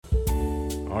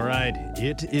All right,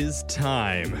 it is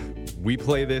time. We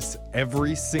play this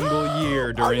every single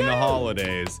year during the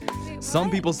holidays.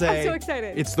 Some people say I'm so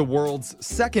excited. It's the world's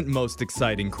second most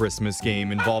exciting Christmas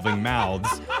game involving mouths,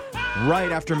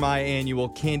 right after my annual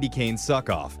candy cane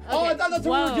suck-off. Oh, I thought that's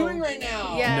what we were doing right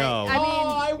now. Yeah. No. I mean,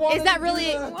 I wanted is that to really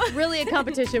do that. really a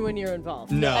competition when you're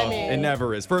involved? No, I mean, it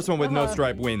never is. First one with no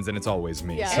stripe wins, and it's always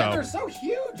me. Yeah. And they're So, so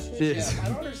huge, Jeff. I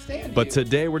don't understand but you.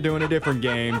 today we're doing a different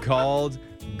game called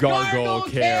Gargle Gargle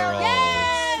Carol. Carol!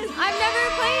 I've never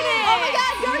played it. Oh my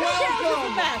God,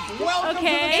 Welcome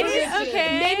Okay, to the tradition.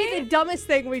 okay. Maybe the dumbest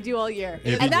thing we do all year.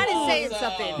 If And you- that is saying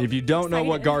Awesome. something. If you don't know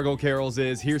what Excited. Gargle Carols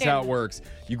is, here's how it works.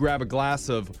 You grab a glass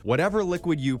of whatever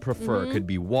liquid you prefer. It could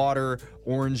be water,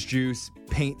 orange juice,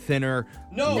 paint thinner,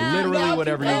 No, literally not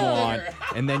whatever you paint want. thinner.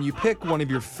 And then you pick one of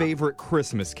your favorite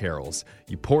Christmas carols.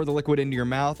 You pour the liquid into your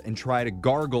mouth and try to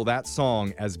gargle that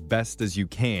song as best as you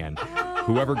can.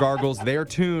 Whoever gargles their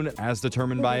tune, as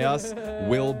determined by us,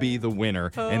 will be the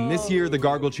winner. And this year, the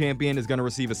Gargle Champion is going to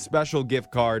receive a special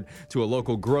gift card to a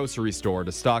local grocery store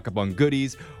to stock up on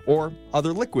goodies or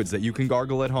other liquids that you can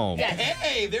gargle at home. Yeah,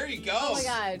 hey, there you go. Oh my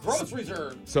God. Groceries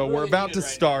are So we're really about to needed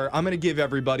right start. I'm going to give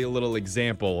everybody a little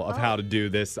example of how to do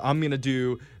this. I'm going to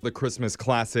do the Christmas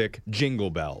classic Jingle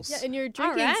Bells. Yeah, and you're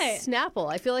drinking right.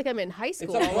 Snapple. I feel like I'm in high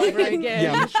school It's a all over again.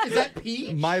 Yeah, now. Is that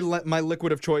peach? my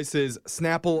liquid of choice is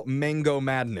Snapple Mango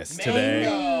Madness today.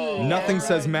 Mango. Nothing All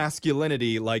says right.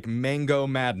 masculinity like Mango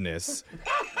Madness.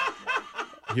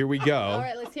 Here we All go.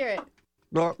 right, let's hear it.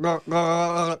 Oh, Oh,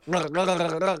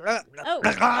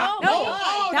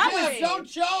 that Jeff, don't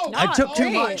choke. I took too Oh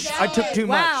my much. I took too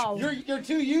wow. You're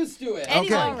too used to it.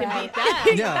 Anyone Okay. can beat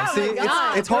that. Yeah, see,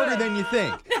 it's harder than you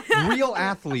think. Real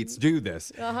athletes do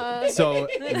this. So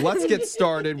let's get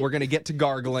started. We're going to get to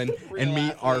gargling and Real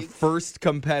meet our athletes. first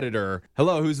competitor.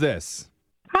 Hello, who's this?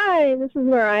 Hi, this is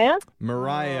Mariah.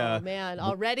 Mariah. Oh, man,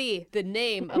 already the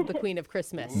name of the Queen of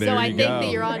Christmas. There so I you think go. that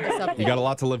you're on to something. You got a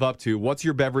lot to live up to. What's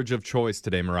your beverage of choice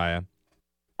today, Mariah?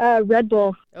 Red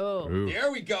Bull. Oh. Ooh.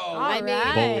 There we go. I mean,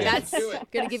 right. that's Do it.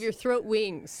 going to give your throat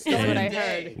wings. That's what I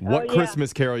heard. What Oh, yeah.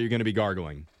 Christmas carol are you going to be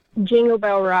gargling? Jingle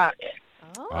Bell Rock.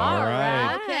 Oh, All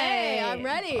right. Okay, I'm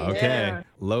ready. Okay. Yeah.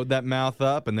 Load that mouth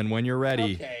up, and then when you're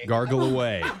ready, Okay. gargle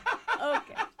away.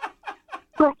 Okay.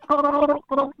 Oh,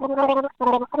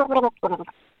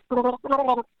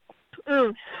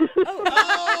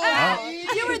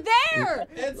 You were there.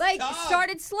 It's Like, tough.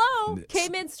 started slow,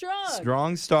 came in strong.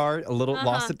 Strong start, a little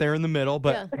lost it there in the middle,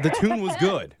 but Yeah. the tune was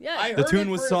good. Yeah. I The heard tune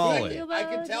it was for a solid. second. I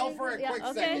could tell for a Yeah, quick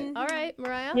okay. second. All right,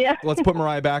 Mariah. Yeah. Let's put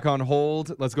Mariah back on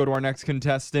hold. Let's go to our next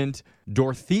contestant,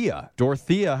 Dorothea.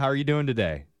 Dorothea, how are you doing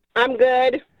today? I'm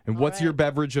good. And what's right. your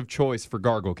beverage of choice for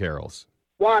gargle carols?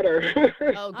 Water.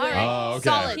 Oh, good. right. Oh, okay.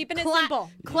 Solid. Keeping it simple.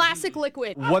 Classic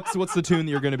liquid. What's the tune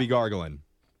that you're going to be gargling?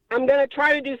 I'm going to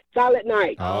try to do Silent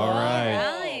Night. All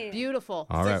right. Right. Beautiful.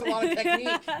 All Takes a right. lot of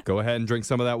technique. Go ahead and drink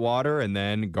some of that water and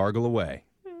then gargle away.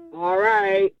 All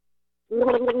right.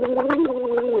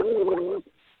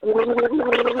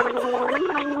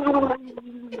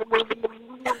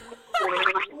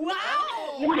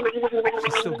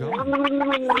 She's still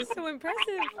going. So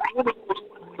impressive.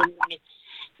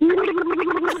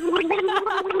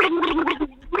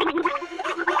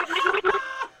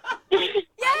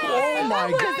 Oh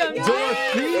my God.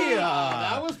 Dorothea!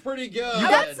 That was pretty good.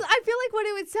 That's. I feel like what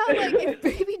it would sound like if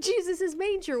baby Jesus'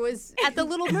 manger was at the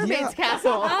Little Mermaid's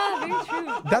castle. Ah, very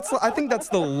true. I think that's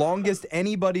the longest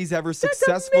anybody's ever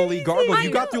successfully gargled. I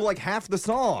You got know. through like half the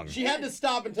song. She had to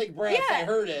stop and take breaths. Yeah. I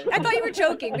heard it. I thought you were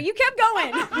joking, but you kept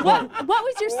going. What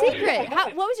was your secret?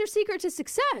 What was your secret to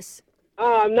success?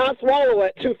 Not swallow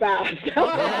it too fast.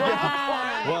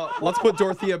 Well, let's put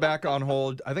Dorothea back on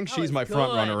hold. I think she's my front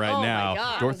good. runner right Oh, my now.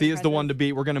 God. Dorothea's the one to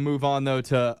beat. We're going to move on, though,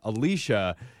 to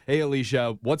Alicia. Hey,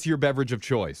 Alicia, what's your beverage of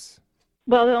choice?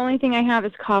 Well, the only thing I have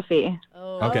is coffee.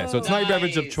 Oh. Okay, so it's not your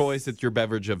beverage of Nice. choice, it's your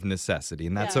beverage of necessity,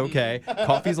 and that's Yeah. okay.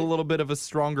 Coffee's a little bit of a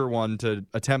stronger one to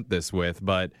attempt this with,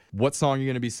 but what song are you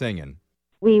going to be singing?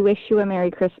 We wish you a Merry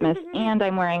Christmas, and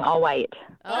I'm wearing all white.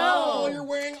 Oh, you're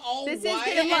wearing all This white.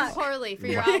 is going to end poorly for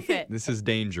your outfit. This is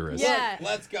dangerous. Yeah.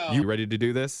 Let's go. You ready to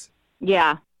do this?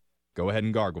 Yeah. Go ahead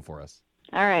and gargle for us.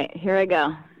 All right, here I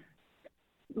go.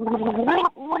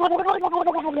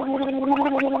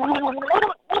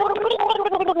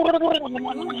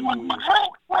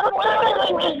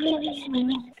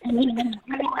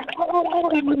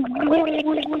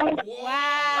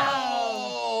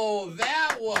 Wow.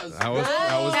 That was That was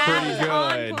That pretty was good.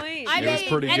 On point. I It mean, was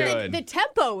pretty and good. The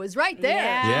tempo was right there.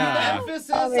 Yeah. Emphasis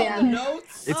on the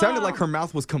notes. It sounded like her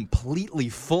mouth was completely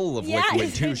full of Yes,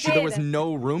 liquid, too. it There was did.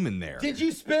 no room in there. Did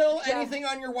you spill anything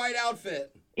on your white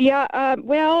outfit? Yeah,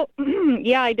 well,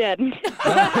 yeah, I did.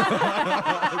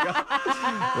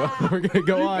 Well, we're going to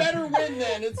go You on. better win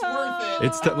then. It's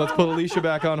worth it. Let's put Alicia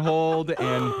back on hold,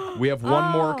 and we have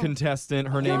one more contestant.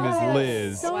 Her name is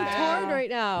Liz. So torn right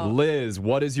now. Liz,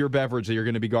 what is your beverage that you're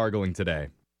going to be gargling today?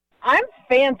 I'm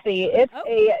fancy. It's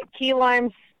a key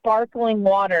lime sparkling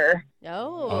water.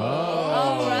 Oh.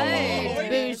 All right. Wait,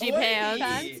 Bougie pants.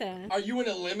 Fancy. Are you in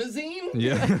a limousine?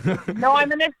 Yeah. No,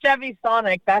 I'm in a Chevy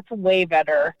Sonic. That's way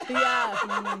better. Yeah.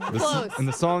 Close. And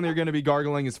the song you're going to be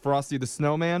gargling is Frosty the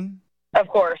Snowman? Of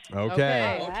course.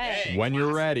 Okay. Okay. When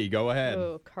you're ready, go ahead.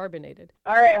 Oh, carbonated.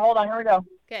 All right, hold on. Here we go.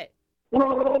 Okay.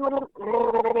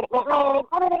 Wow.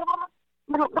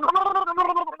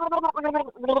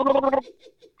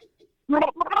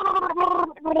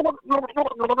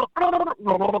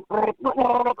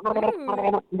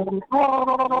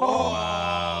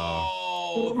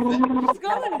 Oh, It's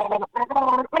going.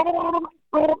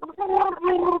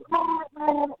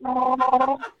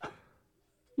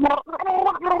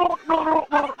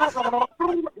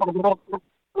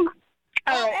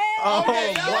 Oh,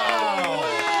 wow.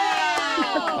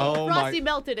 Oh, Frosty my.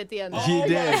 melted at the end. He oh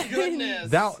did. my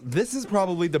goodness. This is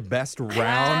probably the best round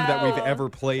that we've ever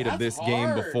played of this That's game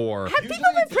hard. before. Have people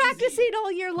been practicing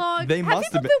all year long? They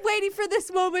must people have been. waiting for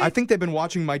this moment? I think they've been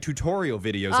watching my tutorial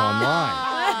videos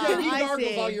online. Yeah, he I gargles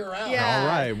see. all year round. Yeah. All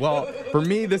right. Well, for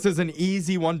me, this is an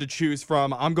easy one to choose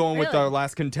from. I'm going with Really? our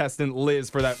last contestant, Liz,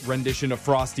 for that rendition of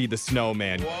Frosty the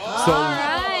Snowman. So,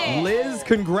 right. Liz,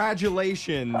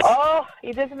 congratulations. Oh,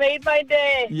 you just made my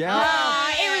day. Yeah.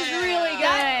 It was really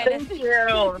good. Thank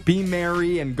you. Be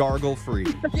merry and gargle free.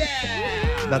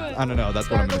 Yeah. I don't know. That's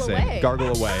what I'm going to Gargle say. away.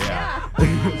 Gargle away, yeah.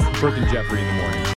 Brooke and Jeffrey in the morning.